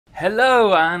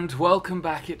Hello and welcome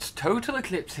back, it's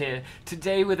Totalxclipse here,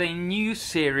 today with a new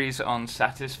series on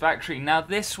Satisfactory. Now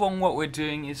this one, what we're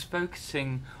doing is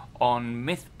focusing on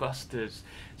Mythbusters.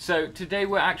 So today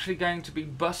we're actually going to be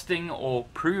busting or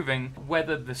proving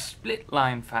whether the split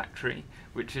line factory,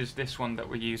 which is this one that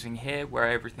we're using here, where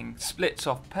everything splits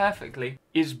off perfectly,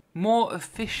 is more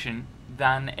efficient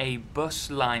than a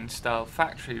bus line style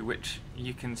factory, which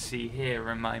you can see here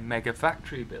in my mega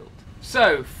factory build.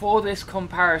 So, for this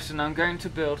comparison, I'm going to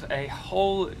build a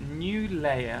whole new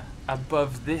layer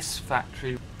above this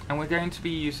factory, and we're going to be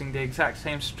using the exact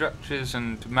same structures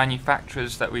and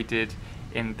manufacturers that we did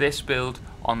in this build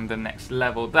on the next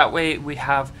level. That way we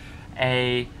have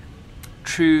a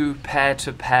true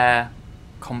pair-to-pair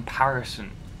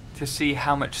comparison to see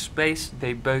how much space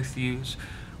they both use,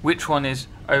 which one is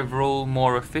overall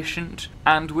more efficient,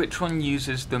 and which one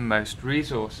uses the most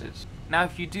resources. Now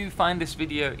if you do find this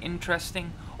video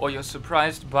interesting or you're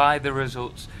surprised by the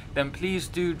results, then please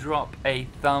do drop a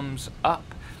thumbs up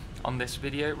on this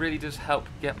video. It really does help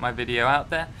get my video out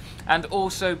there. And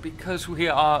also, because we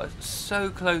are so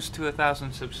close to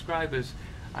 1,000 subscribers,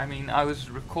 I mean, I was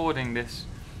recording this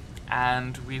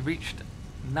and we reached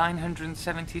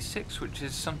 976, which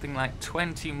is something like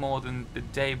 20 more than the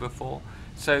day before.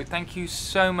 So thank you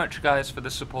so much guys for the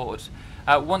support.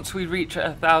 Once we reach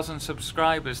 1,000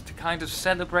 subscribers, to kind of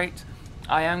celebrate,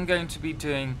 I am going to be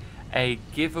doing a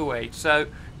giveaway. So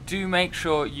do make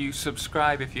sure you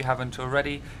subscribe if you haven't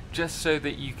already, just so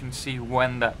that you can see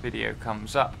when that video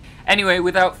comes up. Anyway,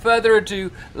 without further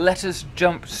ado, let us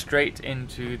jump straight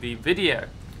into the video.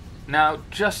 Now,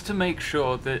 just to make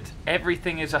sure that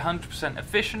everything is 100%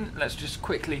 efficient, let's just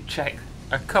quickly check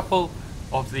a couple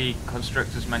of the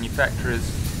constructors manufacturers,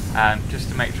 just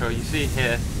to make sure. You see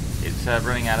here it's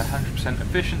running at 100%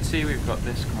 efficiency. We've got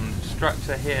this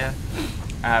constructor here,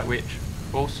 which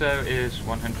also is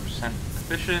 100%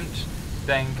 efficient.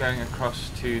 Then going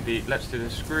across to the, let's do the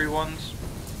screw ones,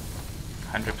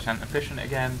 100% efficient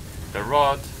again. The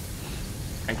rod,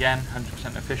 again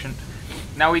 100% efficient.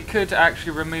 Now we could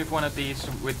actually remove one of these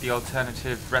with the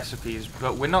alternative recipes,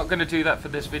 but we're not going to do that for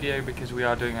this video because we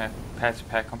are doing a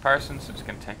pair-to-pair comparison, so it's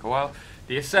going to take a while.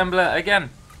 The assembler,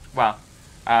 again, well,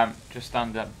 just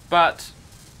under, but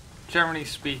generally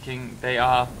speaking they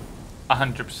are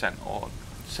 100% or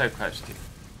so close to.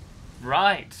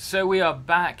 Right, so we are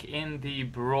back in the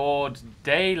broad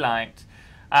daylight.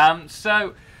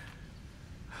 So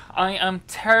I am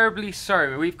terribly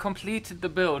sorry, we've completed the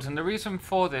build, and the reason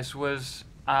for this was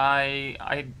I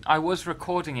was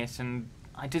recording it and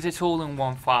I did it all in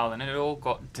one file and it all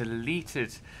got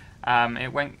deleted.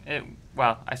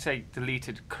 Well, I say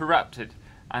deleted, corrupted,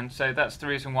 and so that's the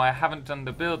reason why I haven't done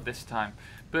the build this time.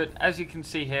 But as you can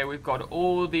see here, we've got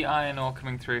all the iron ore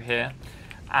coming through here,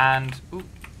 and oh,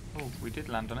 we did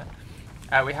land on it.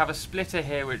 We have a splitter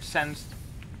here which sends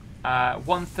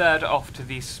 1/3 off to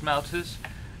these smelters,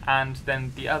 and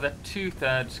then the other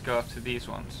 2/3 go off to these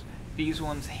ones. These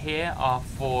ones here are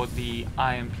for the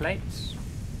iron plates,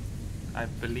 I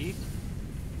believe.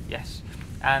 Yes.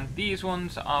 And these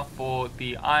ones are for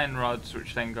the iron rods,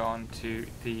 which then go on to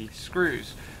the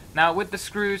screws. Now with the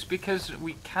screws, because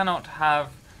we cannot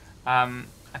have, I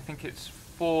think it's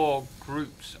 4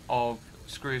 groups of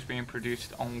screws being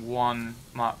produced on one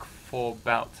Mark IV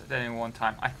belt at any one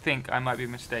time. I think I might be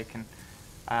mistaken,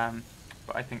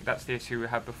 but I think that's the issue we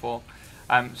had before.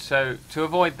 So to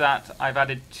avoid that, I've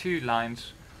added 2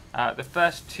 lines. The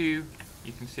first 2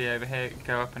 you can see over here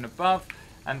go up and above,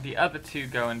 and the other 2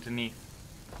 go underneath,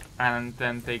 and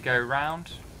then they go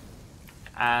round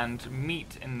and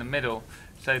meet in the middle.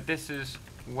 So this is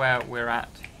where we're at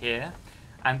here,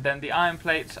 and then the iron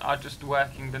plates are just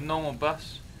working the normal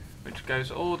bus, which goes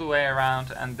all the way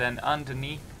around, and then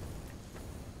underneath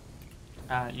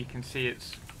you can see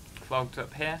it's clogged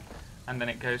up here, and then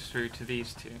it goes through to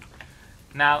these 2.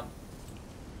 Now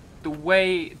the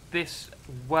way this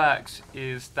works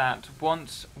is that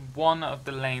once one of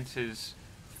the lanes is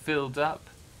filled up,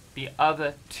 the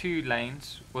other 2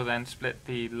 lanes will then split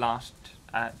the last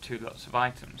 2 lots of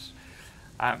items.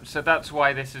 So that's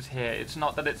why this is here. It's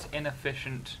not that it's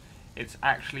inefficient, it's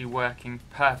actually working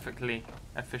perfectly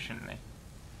efficiently.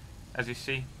 As you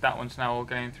see, that one's now all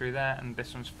going through there and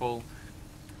this one's full.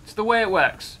 It's the way it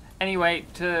works. Anyway,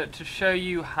 to show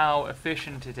you how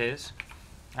efficient it is,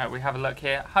 we have a look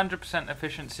here. 100%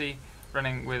 efficiency,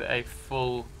 running with a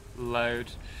full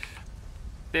load.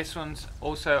 This one's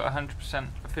also 100%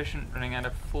 efficient, running at a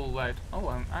full load. Oh,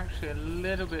 I'm actually a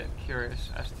little bit curious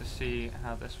as to see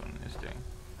how this one is doing.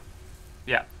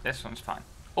 Yeah, this one's fine.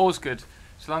 All's good,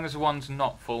 as long as the one's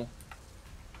not full.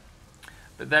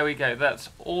 But there we go, that's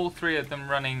all three of them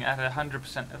running at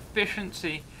 100%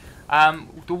 efficiency.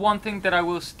 The one thing that I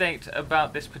will state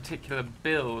about this particular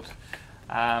build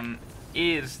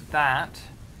is that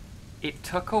it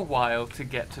took a while to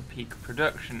get to peak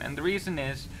production, and the reason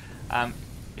is,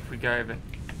 if we go over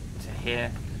to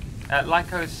here,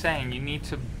 like I was saying, you need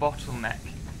to bottleneck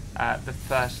the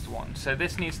first one. So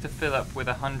this needs to fill up with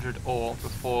 100 ore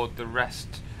before the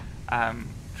rest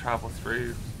travel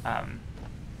through,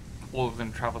 all of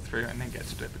them travel through and then get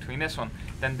split between this one.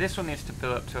 Then this one needs to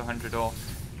fill up to 100 ore,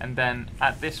 and then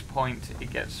at this point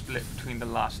it gets split between the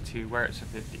last two where it's a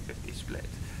 50-50 split.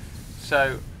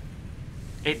 So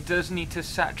it does need to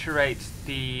saturate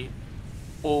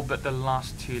all but the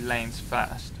last two lanes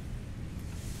first,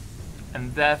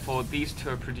 and therefore these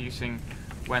two are producing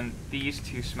when these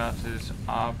two smelters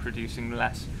are producing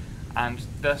less, and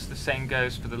thus the same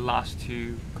goes for the last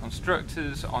two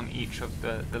constructors on each of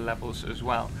the levels as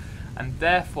well, and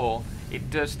therefore it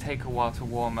does take a while to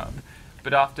warm up.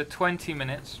 But after 20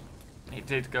 minutes it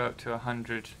did go up to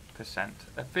 100%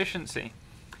 efficiency.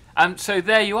 So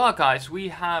there you are, guys, we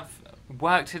have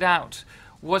worked it out.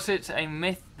 Was it a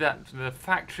myth that the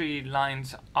factory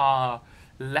lines are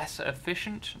less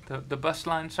efficient? The bus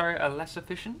lines, sorry, are less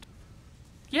efficient?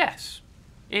 Yes,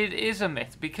 it is a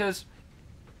myth, because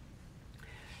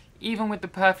even with the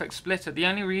perfect splitter, the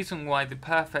only reason why the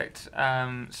perfect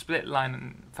split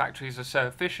line factories are so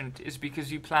efficient is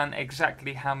because you plan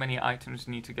exactly how many items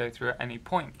need to go through at any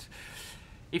point.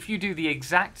 If you do the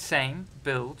exact same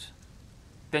build,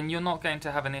 then you're not going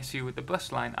to have an issue with the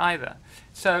bus line either.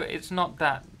 So it's not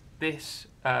that this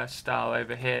style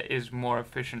over here is more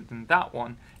efficient than that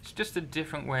one, it's just a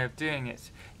different way of doing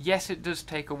it. Yes, it does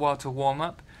take a while to warm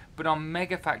up, but on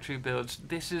mega factory builds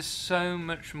this is so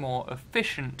much more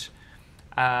efficient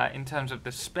in terms of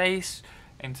the space,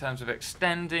 in terms of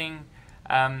extending,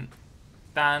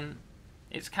 than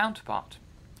its counterpart.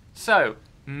 So,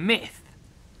 myth: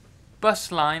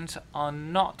 bus lines are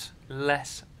not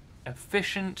less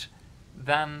efficient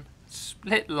than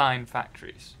split line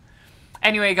factories.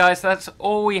 Anyway, guys, that's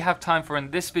all we have time for in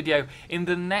this video. In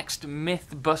the next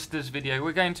Mythbusters video,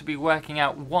 we're going to be working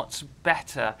out what's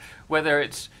better, whether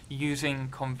it's using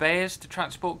conveyors to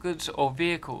transport goods or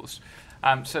vehicles.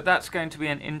 So that's going to be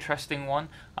an interesting one.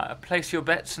 Place your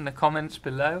bets in the comments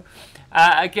below.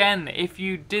 Again, if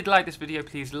you did like this video,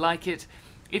 please like it.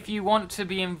 If you want to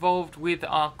be involved with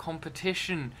our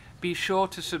competition, be sure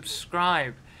to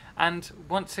subscribe. And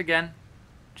once again,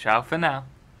 ciao for now.